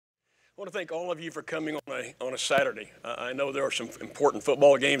I want to thank all of you for coming on a Saturday. I know there are some important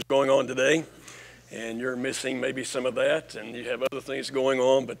football games going on today, and you're missing maybe some of that, and you have other things going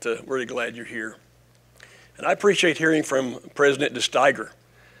on, but really glad you're here. And I appreciate hearing from President DeSteiger.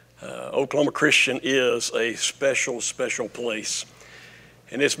 Oklahoma Christian is a special, special place,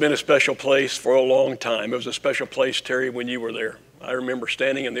 and it's been a special place for a long time. It was a special place, Terry, when you were there. I remember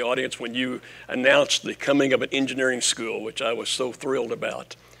standing in the audience when you announced the coming of an engineering school, which I was so thrilled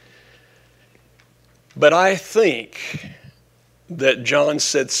about. But I think that John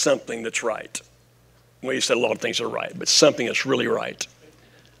said something that's right. Well, he said a lot of things that are right, but something that's really right.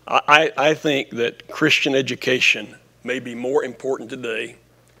 I think that Christian education may be more important today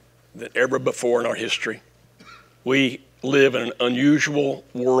than ever before in our history. We live in an unusual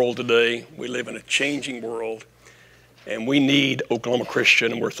world today. We live in a changing world, and we need Oklahoma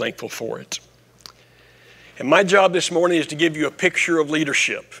Christian, and we're thankful for it. And my job this morning is to give you a picture of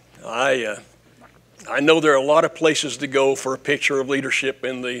leadership. I know there are a lot of places to go for a picture of leadership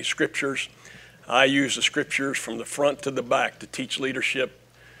in the scriptures. I use the scriptures from the front to the back to teach leadership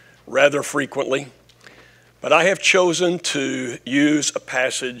rather frequently. But I have chosen to use a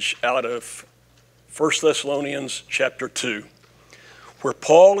passage out of 1 Thessalonians chapter 2, where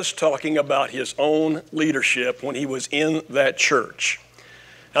Paul is talking about his own leadership when he was in that church.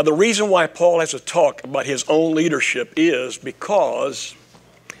 Now, the reason why Paul has to talk about his own leadership is because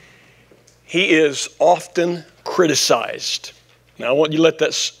he is often criticized. Now, I want you to let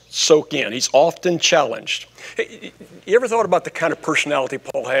that soak in. He's often challenged. You ever thought about the kind of personality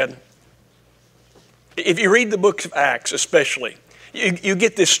Paul had? If you read the books of Acts especially, you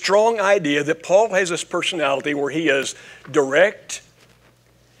get this strong idea that Paul has this personality where he is direct,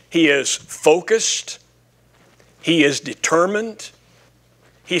 he is focused, he is determined.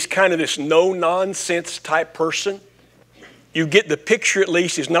 He's kind of this no-nonsense type person. You get the picture at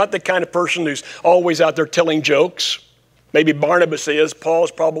least. He's not the kind of person who's always out there telling jokes. Maybe Barnabas is.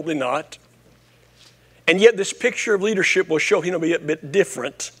 Paul's probably not. And yet this picture of leadership will show him to be a bit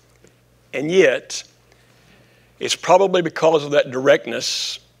different. And yet it's probably because of that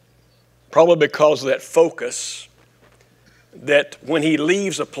directness, probably because of that focus, that when he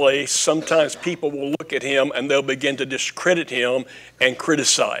leaves a place, sometimes people will look at him and they'll begin to discredit him and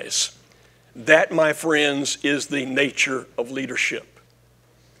criticize. That, my friends, is the nature of leadership.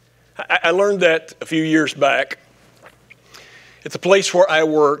 I learned that a few years back. At the place where I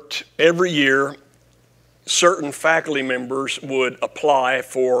worked, every year, certain faculty members would apply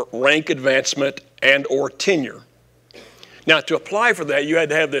for rank advancement and or tenure. Now, to apply for that, you had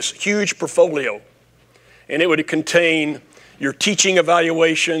to have this huge portfolio, and it would contain your teaching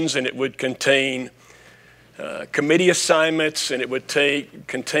evaluations, and it would contain committee assignments, and it would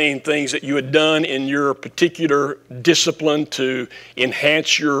contain things that you had done in your particular discipline to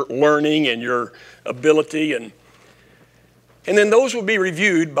enhance your learning and your ability. And then those would be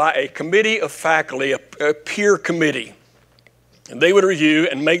reviewed by a committee of faculty, a peer committee. And they would review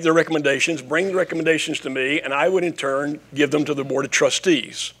and make their recommendations, bring the recommendations to me, and I would in turn give them to the Board of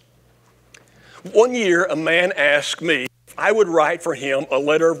Trustees. One year, a man asked me if I would write for him a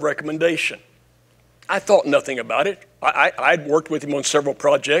letter of recommendation. I thought nothing about it. I'd worked with him on several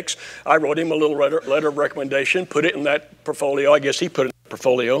projects. I wrote him a little letter of recommendation, put it in that portfolio. I guess he put it in the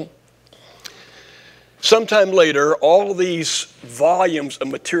portfolio. Sometime later, all of these volumes of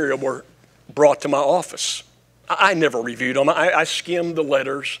material were brought to my office. I never reviewed them. I skimmed the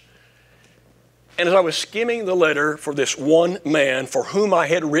letters. And as I was skimming the letter for this one man for whom I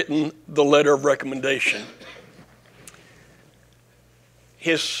had written the letter of recommendation,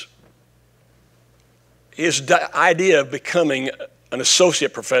 his idea of becoming an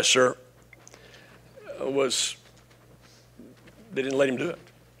associate professor they didn't let him do it.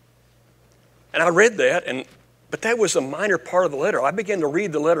 And I read that, but that was a minor part of the letter. I began to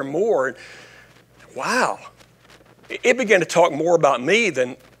read the letter more, and wow, it began to talk more about me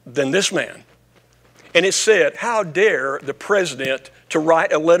than this man. And it said, how dare the president to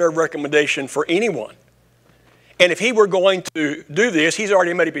write a letter of recommendation for anyone? And if he were going to do this, he's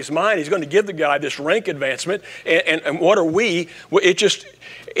already made up his mind. He's going to give the guy this rank advancement. And what are we?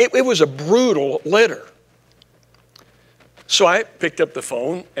 It was a brutal letter. So I picked up the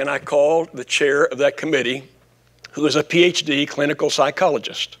phone and I called the chair of that committee, who is a PhD clinical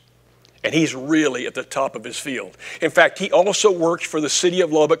psychologist. And he's really at the top of his field. In fact, he also works for the City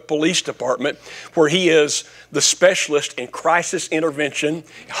of Lubbock Police Department, where he is the specialist in crisis intervention,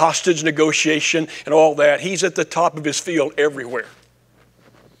 hostage negotiation, and all that. He's at the top of his field everywhere.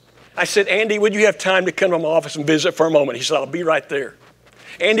 I said, Andy, would you have time to come to my office and visit for a moment? He said, I'll be right there.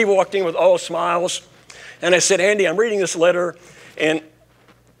 Andy walked in with all smiles. And I said, Andy, I'm reading this letter, and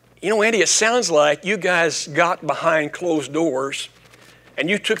You know, Andy, it sounds like you guys got behind closed doors and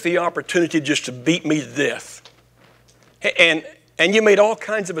you took the opportunity just to beat me to death. And you made all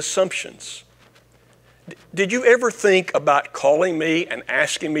kinds of assumptions. Did you ever think about calling me and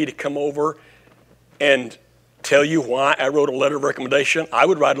asking me to come over and tell you why I wrote a letter of recommendation? I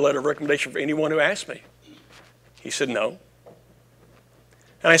would write a letter of recommendation for anyone who asked me. He said, no.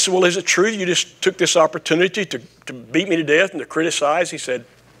 And I said, well, is it true you just took this opportunity to beat me to death and to criticize? He said,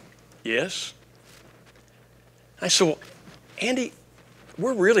 yes. I said, well, Andy,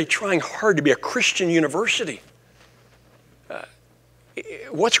 we're really trying hard to be a Christian university.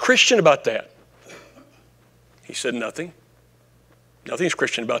 What's Christian about that? He said, nothing. Nothing's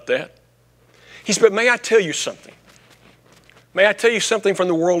Christian about that. He said, but may I tell you something? May I tell you something from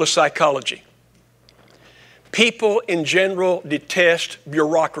the world of psychology? People in general detest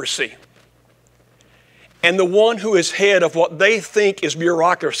bureaucracy. And the one who is head of what they think is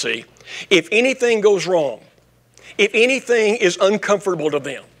bureaucracy, if anything goes wrong, if anything is uncomfortable to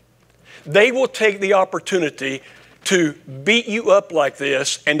them, they will take the opportunity to beat you up like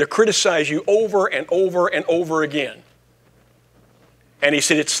this and to criticize you over and over and over again. And he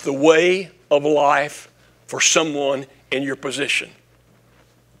said, it's the way of life for someone in your position.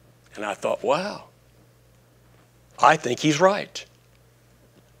 And I thought, wow, I think he's right.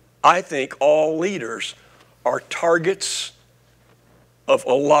 I think all leaders are targets of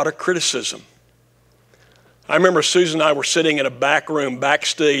a lot of criticism. I remember Susan and I were sitting in a back room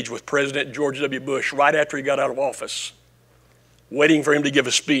backstage with President George W. Bush right after he got out of office, waiting for him to give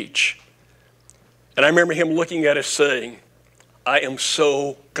a speech. And I remember him looking at us saying, I am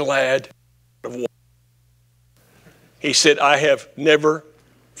so glad of war. He said, I have never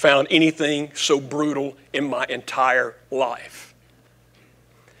found anything so brutal in my entire life.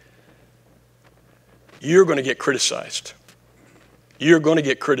 You're going to get criticized. You're going to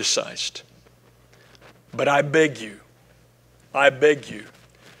get criticized. But I beg you,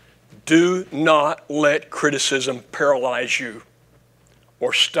 do not let criticism paralyze you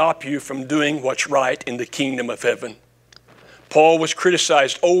or stop you from doing what's right in the kingdom of heaven. Paul was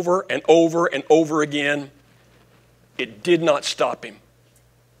criticized over and over and over again. It did not stop him.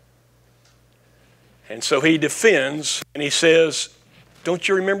 And so he defends and he says, don't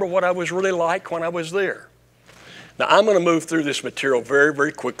you remember what I was really like when I was there? Now I'm going to move through this material very,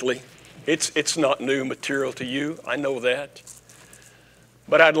 very quickly. It's not new material to you, I know that.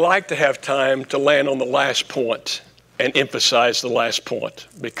 But I'd like to have time to land on the last point and emphasize the last point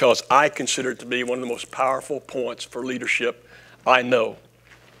because I consider it to be one of the most powerful points for leadership I know.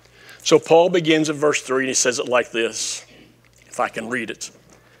 So Paul begins in verse 3 and he says it like this, if I can read it.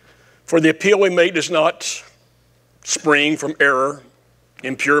 For the appeal we make does not spring from error,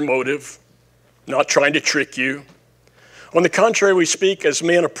 impure motive, not trying to trick you. On the contrary, we speak as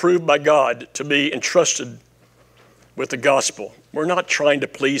men approved by God to be entrusted with the gospel. We're not trying to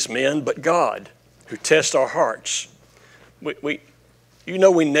please men, but God, who tests our hearts. We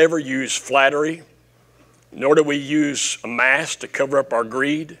never use flattery, nor do we use a mask to cover up our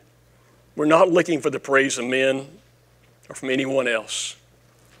greed. We're not looking for the praise of men or from anyone else.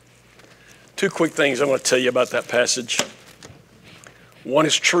 Two quick things I want to tell you about that passage. One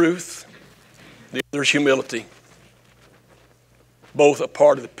is truth, the other is humility. Both a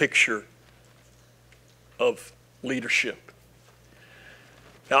part of the picture of leadership.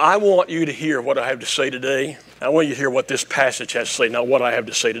 Now, I want you to hear what I have to say today. I want you to hear what this passage has to say, not what I have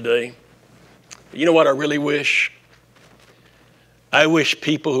to say today. You know what I really wish? I wish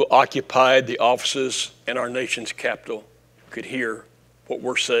people who occupied the offices in our nation's capital could hear what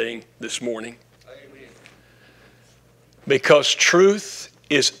we're saying this morning. Amen. Because truth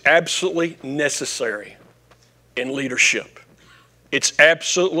is absolutely necessary in leadership. It's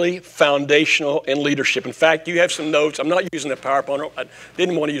absolutely foundational in leadership. In fact, you have some notes. I'm not using the PowerPoint. I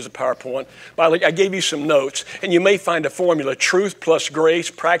didn't want to use the PowerPoint. But I gave you some notes, and you may find a formula. Truth plus grace,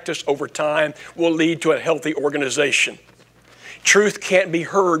 practiced over time, will lead to a healthy organization. Truth can't be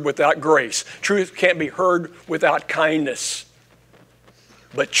heard without grace. Truth can't be heard without kindness.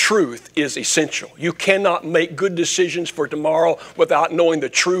 But truth is essential. You cannot make good decisions for tomorrow without knowing the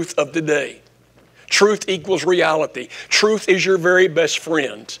truth of today. Truth equals reality. Truth is your very best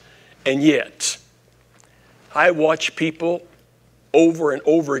friend. And yet, I watch people over and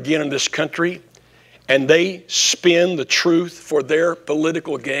over again in this country, and they spin the truth for their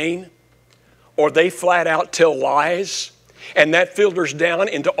political gain, or they flat out tell lies, and that filters down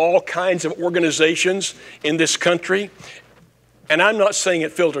into all kinds of organizations in this country. And I'm not saying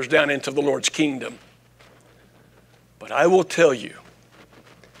it filters down into the Lord's kingdom, but I will tell you,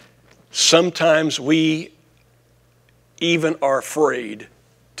 sometimes we even are afraid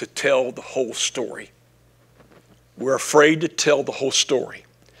to tell the whole story. We're afraid to tell the whole story.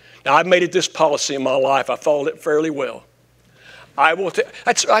 Now, I've made it this policy in my life. I followed it fairly well.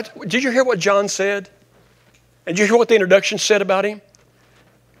 Did you hear what John said? And did you hear what the introduction said about him?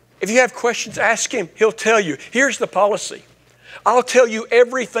 If you have questions, ask him. He'll tell you. Here's the policy. I'll tell you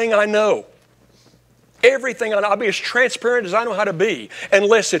everything I know. Everything I know. I'll be as transparent as I know how to be,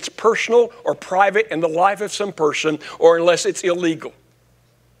 unless it's personal or private in the life of some person, or unless it's illegal.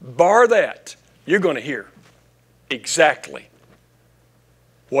 Bar that, you're going to hear exactly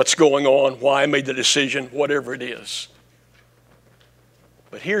what's going on, why I made the decision, whatever it is.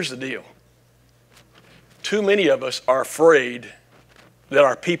 But here's the deal. Too many of us are afraid that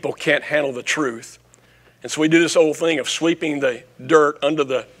our people can't handle the truth. And so we do this old thing of sweeping the dirt under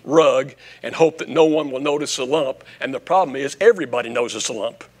the rug and hope that no one will notice the lump. And the problem is everybody knows it's a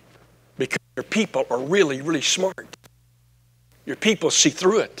lump because your people are really, really smart. Your people see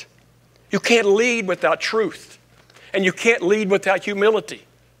through it. You can't lead without truth. And you can't lead without humility.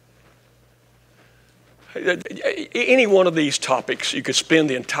 Any one of these topics you could spend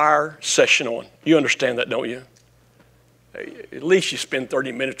the entire session on. You understand that, don't you? At least you spend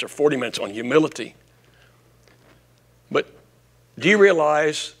 30 minutes or 40 minutes on humility. But do you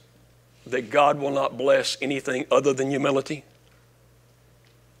realize that God will not bless anything other than humility?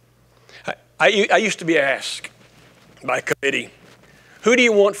 I used to be asked by a committee, who do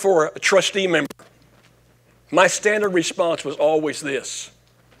you want for a trustee member? My standard response was always this: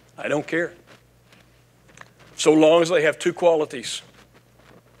 I don't care. So long as they have two qualities.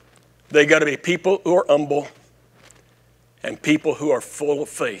 They got to be people who are humble and people who are full of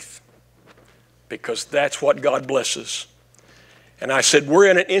faith, because that's what God blesses. And I said, we're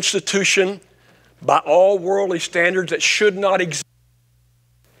in an institution by all worldly standards that should not exist.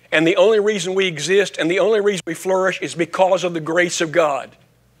 And the only reason we exist and the only reason we flourish is because of the grace of God.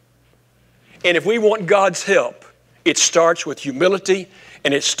 And if we want God's help, it starts with humility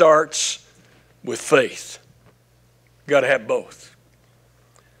and it starts with faith. Got to have both.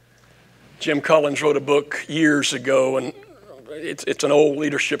 Jim Collins wrote a book years ago, and it's an old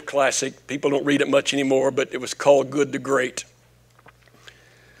leadership classic. People don't read it much anymore, but it was called Good to Great.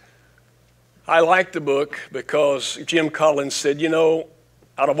 I like the book because Jim Collins said, you know,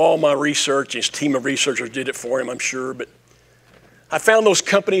 out of all my research, his team of researchers did it for him, I'm sure, but I found those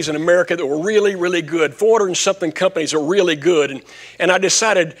companies in America that were really, really good. 400 and something companies are really good. And I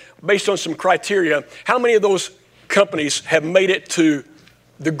decided, based on some criteria, how many of those companies have made it to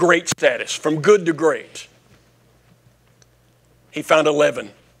the great status, from good to great. He found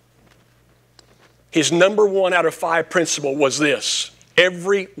 11. His number 1 out of 5 principle was this: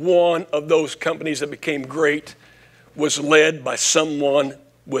 every one of those companies that became great was led by someone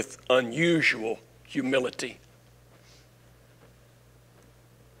with unusual humility.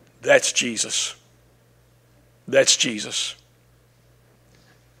 That's Jesus. That's Jesus.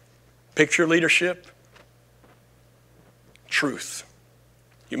 Picture leadership. Truth,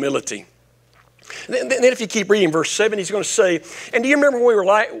 humility. And then if you keep reading verse 7, he's going to say, and do you remember when we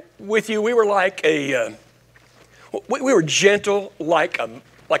were we were gentle like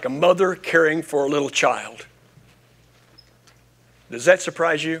a mother caring for a little child. Does that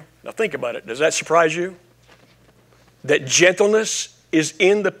surprise you? Now think about it. Does that surprise you? That gentleness is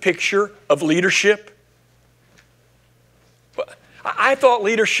in the picture of leadership? I thought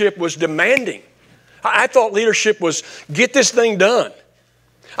leadership was demanding. I thought leadership was get this thing done.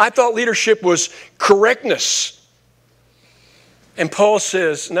 I thought leadership was correctness. And Paul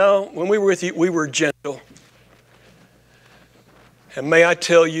says, no, when we were with you, we were gentle. And may I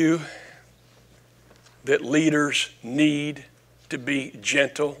tell you that leaders need to be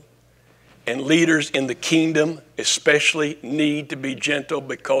gentle. And leaders in the kingdom especially need to be gentle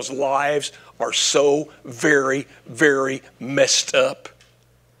because lives are so very, very messed up.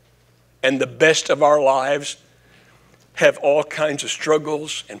 And the best of our lives have all kinds of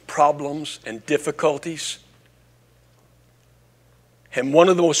struggles and problems and difficulties. And one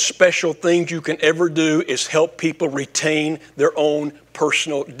of the most special things you can ever do is help people retain their own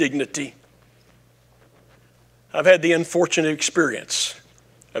personal dignity. I've had the unfortunate experience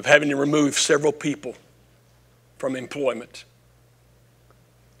of having to remove several people from employment.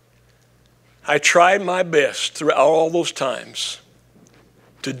 I tried my best throughout all those times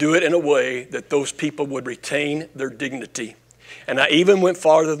to do it in a way that those people would retain their dignity. And I even went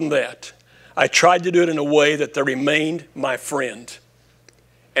farther than that. I tried to do it in a way that they remained my friend.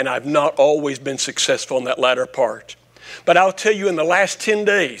 And I've not always been successful in that latter part. But I'll tell you, in the last 10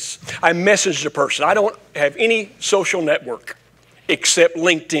 days, I messaged a person. I don't have any social network except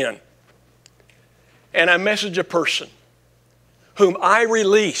LinkedIn. And I messaged a person whom I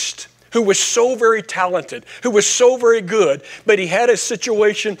released, who was so very talented, who was so very good, but he had a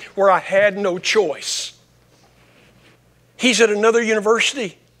situation where I had no choice. He's at another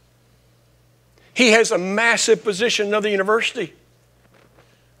university. He has a massive position in another university.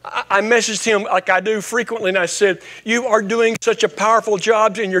 I messaged him like I do frequently, and I said, you are doing such a powerful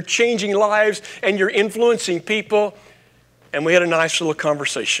job, and you're changing lives, and you're influencing people. And we had a nice little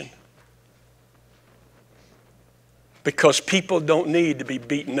conversation. Because people don't need to be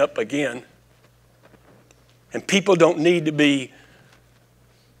beaten up again. And people don't need to be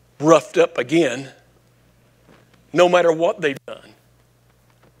roughed up again, no matter what they've done.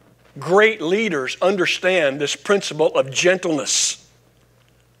 Great leaders understand this principle of gentleness.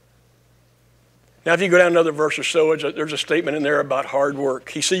 Now, if you go down another verse or so, there's a statement in there about hard work.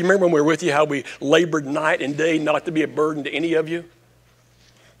 He said, you remember when we were with you how we labored night and day not to be a burden to any of you?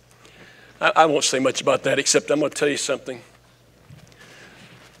 I won't say much about that, except I'm going to tell you something.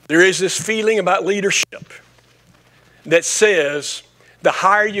 There is this feeling about leadership that says the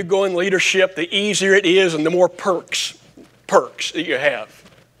higher you go in leadership, the easier it is and the more perks that you have.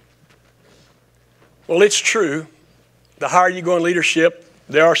 Well, it's true. The higher you go in leadership,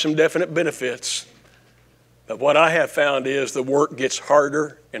 there are some definite benefits. But what I have found is the work gets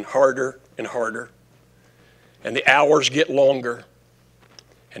harder and harder and harder. And the hours get longer.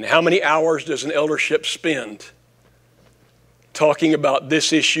 And how many hours does an eldership spend talking about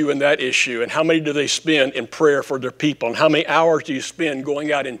this issue and that issue? And how many do they spend in prayer for their people? And how many hours do you spend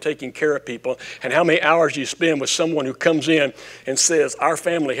going out and taking care of people? And how many hours do you spend with someone who comes in and says, our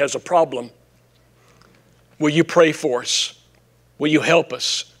family has a problem. Will you pray for us? Will you help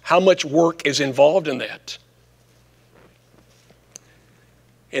us? How much work is involved in that?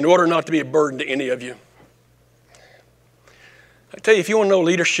 In order not to be a burden to any of you. I tell you, if you want to know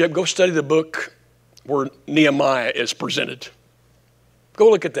leadership, go study the book where Nehemiah is presented. Go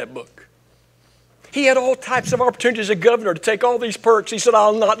look at that book. He had all types of opportunities as a governor to take all these perks. He said,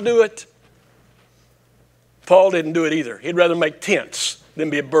 I'll not do it. Paul didn't do it either. He'd rather make tents than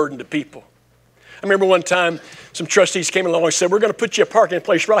be a burden to people. I remember one time some trustees came along and said, we're going to put you a parking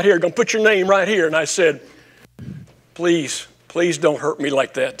place right here. We're going to put your name right here. And I said, please don't hurt me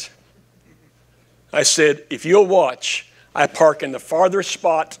like that. I said, if you'll watch, I park in the farthest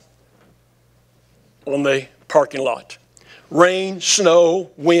spot on the parking lot. Rain,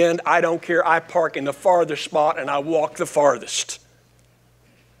 snow, wind, I don't care. I park in the farthest spot and I walk the farthest.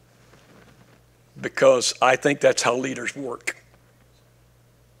 Because I think that's how leaders work.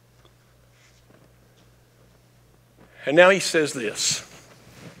 And now he says this.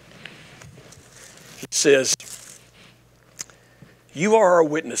 He says, you are our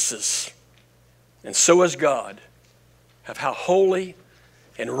witnesses, and so is God, of how holy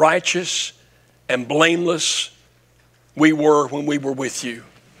and righteous and blameless we were when we were with you.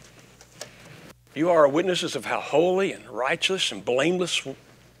 You are our witnesses of how holy and righteous and blameless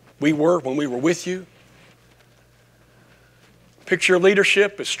we were when we were with you. Picture of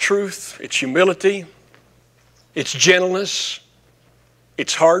leadership is truth, it's humility, it's gentleness,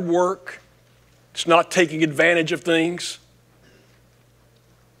 it's hard work, it's not taking advantage of things.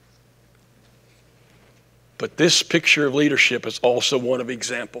 But this picture of leadership is also one of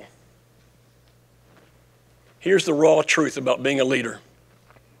example. Here's the raw truth about being a leader.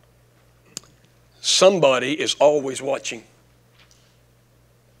 Somebody is always watching.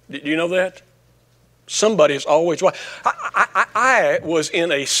 Do you know that? Somebody is always watching. I was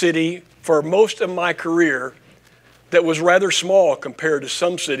in a city for most of my career that was rather small compared to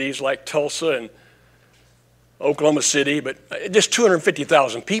some cities like Tulsa and Oklahoma City, but just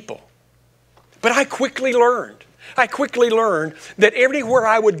 250,000 people. But I quickly learned that everywhere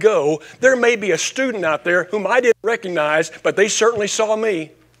I would go, there may be a student out there whom I didn't recognize, but they certainly saw me.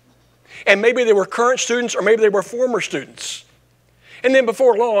 And maybe they were current students or maybe they were former students. And then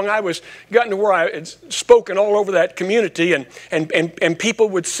before long, I was gotten to where I had spoken all over that community and people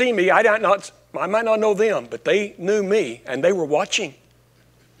would see me. I might not know them, but they knew me and they were watching.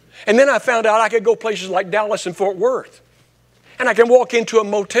 And then I found out I could go places like Dallas and Fort Worth. And I can walk into a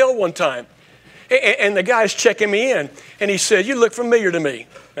motel one time. And the guy's checking me in. And he said, you look familiar to me.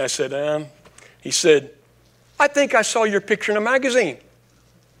 I said, He said, I think I saw your picture in a magazine.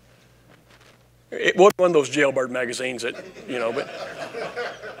 It wasn't one of those jailbird magazines that, but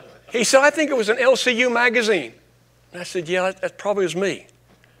he said, I think it was an LCU magazine. And I said, yeah, that probably was me.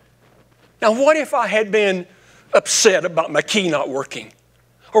 Now, what if I had been upset about my key not working?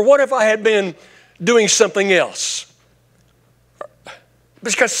 Or what if I had been doing something else?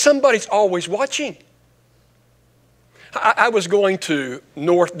 Because somebody's always watching. I was going to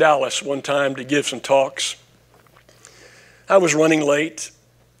North Dallas one time to give some talks. I was running late.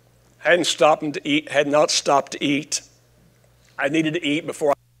 Had not stopped to eat. I needed to eat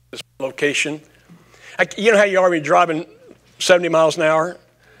before I got to this location. You know how you are when you're driving 70 miles an hour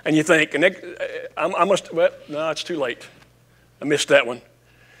and you think, no, it's too late. I missed that one.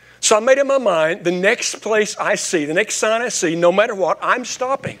 So I made up my mind, the next place I see, the next sign I see, no matter what, I'm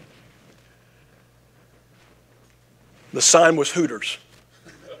stopping. The sign was Hooters.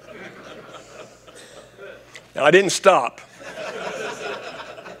 Now, I didn't stop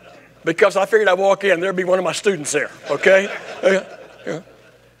because I figured I'd walk in, there'd be one of my students there, okay?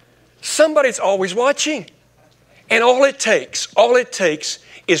 Somebody's always watching. And all it takes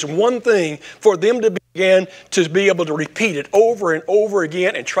is one thing for them to begin to be able to repeat it over and over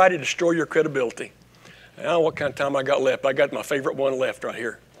again and try to destroy your credibility. I don't know what kind of time I got left. I got my favorite one left right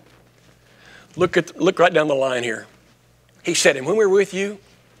here. Look right down the line here. He said, and when we were with you,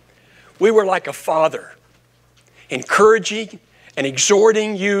 we were like a father, encouraging and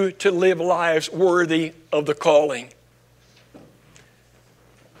exhorting you to live lives worthy of the calling.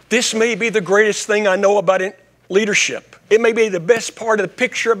 This may be the greatest thing I know about leadership. It may be the best part of the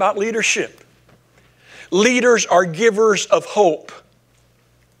picture about leadership. Leaders are givers of hope.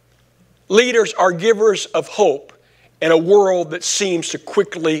 Leaders are givers of hope in a world that seems to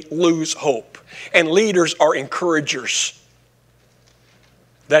quickly lose hope. And leaders are encouragers.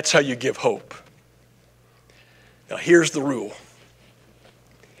 That's how you give hope. Now here's the rule.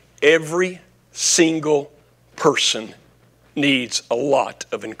 Every single person needs a lot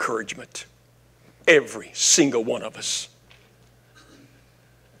of encouragement. Every single one of us.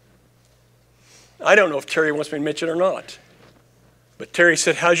 I don't know if Terry wants me to mention it or not. But Terry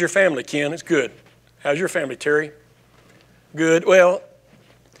said, how's your family, Ken? It's good. How's your family, Terry? Good. Well,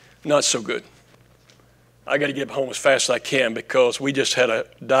 not so good. I got to get home as fast as I can because we just had a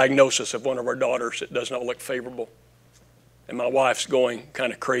diagnosis of one of our daughters that does not look favorable. And my wife's going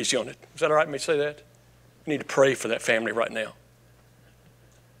kind of crazy on it. Is that all right for me to say that? We need to pray for that family right now.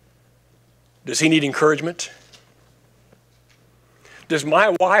 Does he need encouragement? Does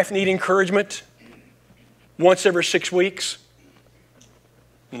my wife need encouragement once every 6 weeks?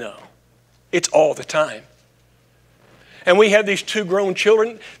 No. It's all the time. And we have these 2 grown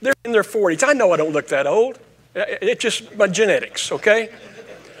children. They're in their 40s. I know I don't look that old. It's just my genetics, okay?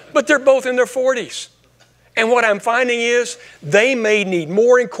 But they're both in their 40s. And what I'm finding is they may need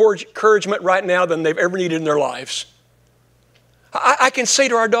more encouragement right now than they've ever needed in their lives. I can say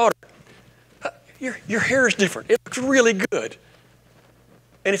to our daughter, your hair is different. It looks really good.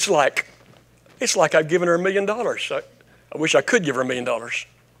 And it's like I've given her $1 million. I wish I could give her $1 million.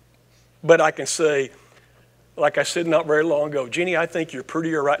 But I can say, like I said not very long ago, Jeannie, I think you're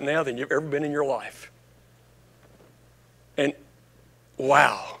prettier right now than you've ever been in your life. And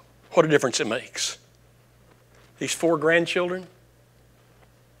wow, what a difference it makes. These 4 grandchildren.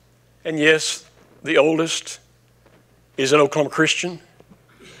 And yes, the oldest is an Oklahoma Christian.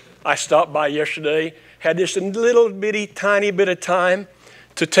 I stopped by yesterday, had just a little bitty, tiny bit of time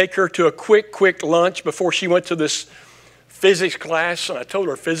to take her to a quick lunch before she went to this physics class. And I told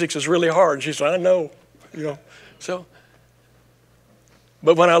her physics is really hard. And she said, I know, So,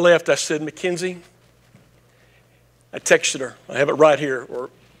 but when I left, I said, Mackenzie, I texted her. I have it right here,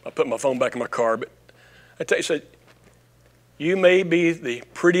 or I put my phone back in my car. But I said, you may be the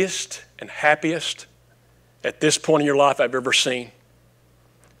prettiest and happiest at this point in your life I've ever seen.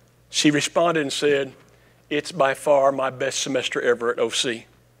 She responded and said, it's by far my best semester ever at OC.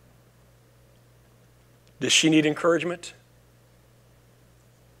 Does she need encouragement?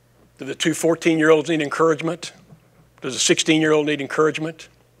 Do the 2 14-year-olds need encouragement? Does a 16-year-old need encouragement?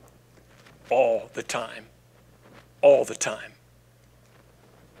 All the time. All the time.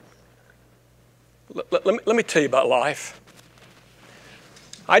 Let me tell you about life.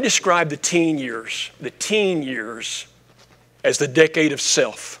 I describe the teen years as the decade of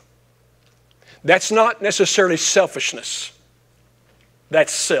self. That's not necessarily selfishness.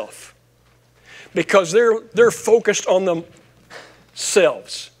 That's self. Because they're focused on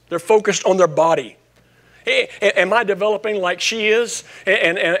themselves. They're focused on their body. Am I developing like she is?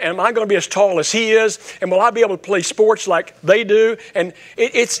 And am I going to be as tall as he is? And will I be able to play sports like they do? And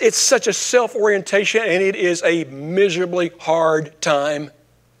it's such a self-orientation, and it is a miserably hard time.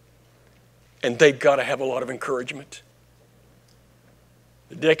 And they've got to have a lot of encouragement.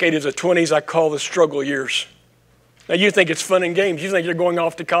 The decade of the 20s I call the struggle years. Now you think it's fun and games. You think you're going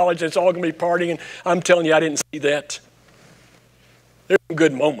off to college and it's all going to be partying. I'm telling you, I didn't see that. There's some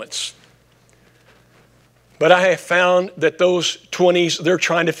good moments. But I have found that those 20s, they're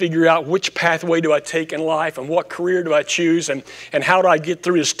trying to figure out which pathway do I take in life and what career do I choose and how do I get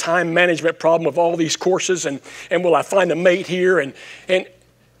through this time management problem of all these courses and will I find a mate here? And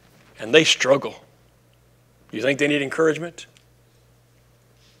they struggle. You think they need encouragement?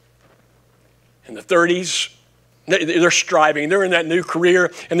 In the 30s, they're striving. They're in that new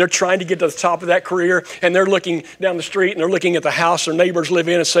career, and they're trying to get to the top of that career, and they're looking down the street, and they're looking at the house their neighbors live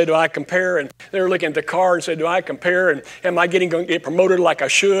in and say, do I compare? And they're looking at the car and say, do I compare? And am I going to get promoted like I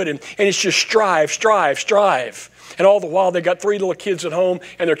should? And it's just strive, strive, strive. And all the while, they've got 3 little kids at home,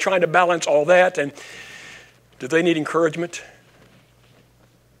 and they're trying to balance all that. And do they need encouragement?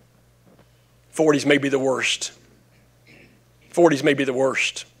 40s may be the worst. 40s may be the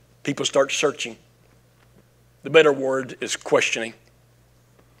worst. People start searching. The better word is questioning.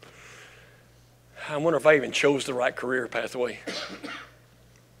 I wonder if I even chose the right career pathway.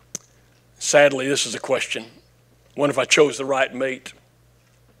 Sadly, this is a question. I wonder if I chose the right mate.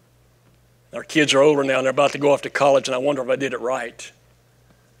 Our kids are older now and they're about to go off to college, and I wonder if I did it right.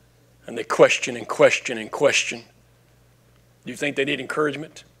 And they question and question and question. Do you think they need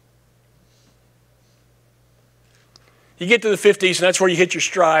encouragement? You get to the 50s, and that's where you hit your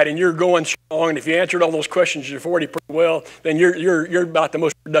stride, and you're going strong. And if you answered all those questions at 40 pretty well, then you're about the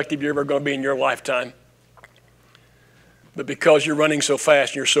most productive you're ever going to be in your lifetime. But because you're running so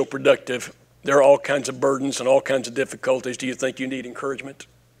fast and you're so productive, there are all kinds of burdens and all kinds of difficulties. Do you think you need encouragement?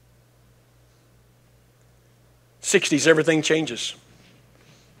 60s, everything changes.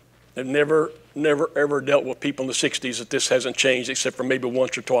 I've never, ever dealt with people in the 60s that this hasn't changed except for maybe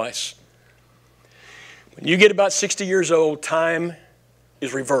once or twice. When you get about 60 years old, time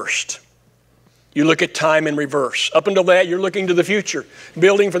is reversed. You look at time in reverse. Up until that, you're looking to the future,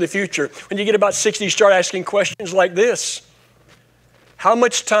 building for the future. When you get about 60, you start asking questions like this. How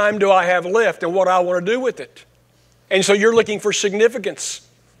much time do I have left and what I want to do with it? And so you're looking for significance.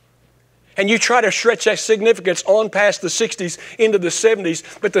 And you try to stretch that significance on past the 60s into the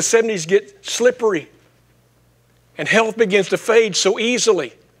 70s, but the 70s get slippery. And health begins to fade so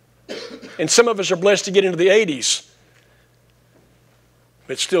easily. And some of us are blessed to get into the 80s.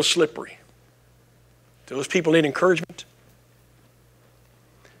 But it's still slippery. Do those people need encouragement?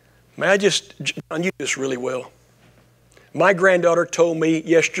 May I just, John, you do this really well. My granddaughter told me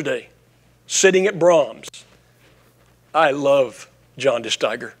yesterday, sitting at Brahms, I love John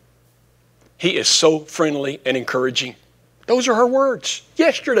DeSteiger. He is so friendly and encouraging. Those are her words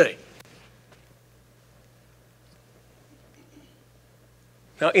yesterday.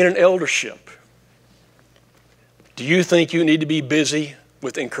 Now, in an eldership, do you think you need to be busy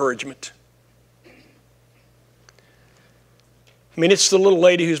with encouragement? I mean, it's the little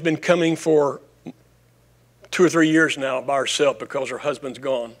lady who's been coming for 2 or 3 years now by herself because her husband's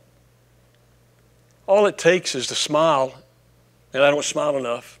gone. All it takes is to smile, and I don't smile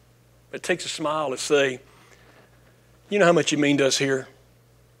enough. It takes a smile to say, you know how much you mean to us here?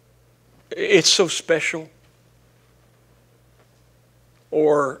 It's so special.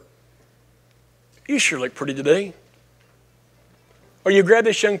 Or, you sure look pretty today. Or you grab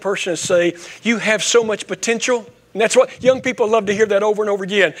this young person and say, you have so much potential. And that's what young people love to hear that over and over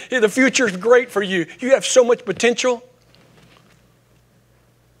again. The future is great for you. You have so much potential.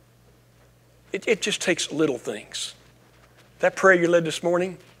 It just takes little things. That prayer you led this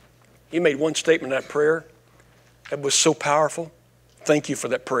morning, you made one statement in that prayer that was so powerful. Thank you for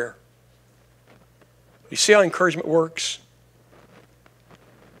that prayer. You see how encouragement works?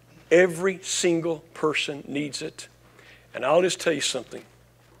 Every single person needs it. And I'll just tell you something.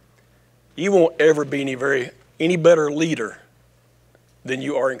 You won't ever be any better leader than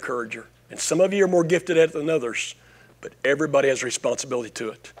you are encourager. And some of you are more gifted at it than others, but everybody has a responsibility to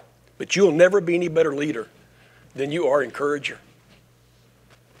it. But you'll never be any better leader than you are encourager.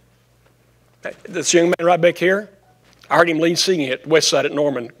 This young man right back here, I heard him lead singing at Westside at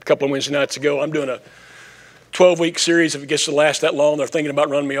Norman a couple of Wednesday nights ago. I'm doing a 12-week series. If it gets to last that long, they're thinking about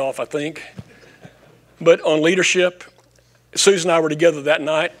running me off, I think. But on leadership, Susan and I were together that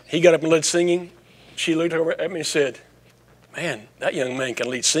night. He got up and led singing. She looked over at me and said, man, that young man can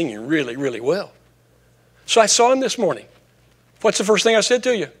lead singing really, really well. So I saw him this morning. What's the first thing I said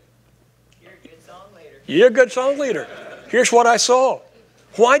to you? You're a good song leader. You're a good song leader. Here's what I saw.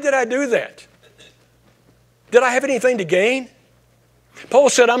 Why did I do that? Did I have anything to gain? Paul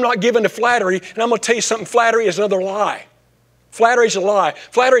said, I'm not given to flattery, and I'm going to tell you something. Flattery is another lie. Flattery is a lie.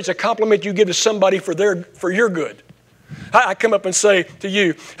 Flattery is a compliment you give to somebody for your good. I come up and say to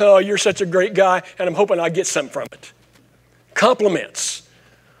you, oh, you're such a great guy, and I'm hoping I get something from it. Compliments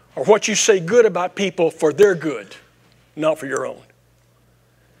are what you say good about people for their good, not for your own.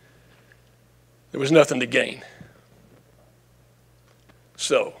 There was nothing to gain.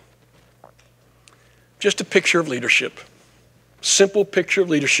 So, just a picture of leadership. Simple picture of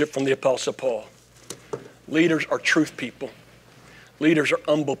leadership from the Apostle Paul. Leaders are truth people. Leaders are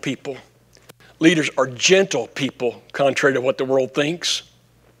humble people. Leaders are gentle people, contrary to what the world thinks.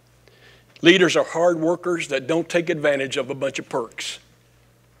 Leaders are hard workers that don't take advantage of a bunch of perks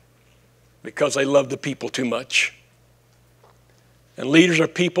because they love the people too much. And leaders are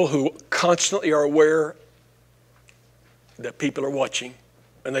people who constantly are aware that people are watching,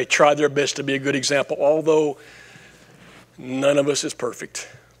 and they try their best to be a good example, although none of us is perfect.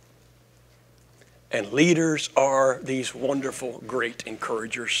 And leaders are these wonderful, great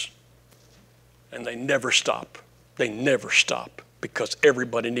encouragers. And they never stop. They never stop because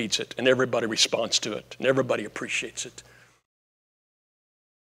everybody needs it and everybody responds to it and everybody appreciates it.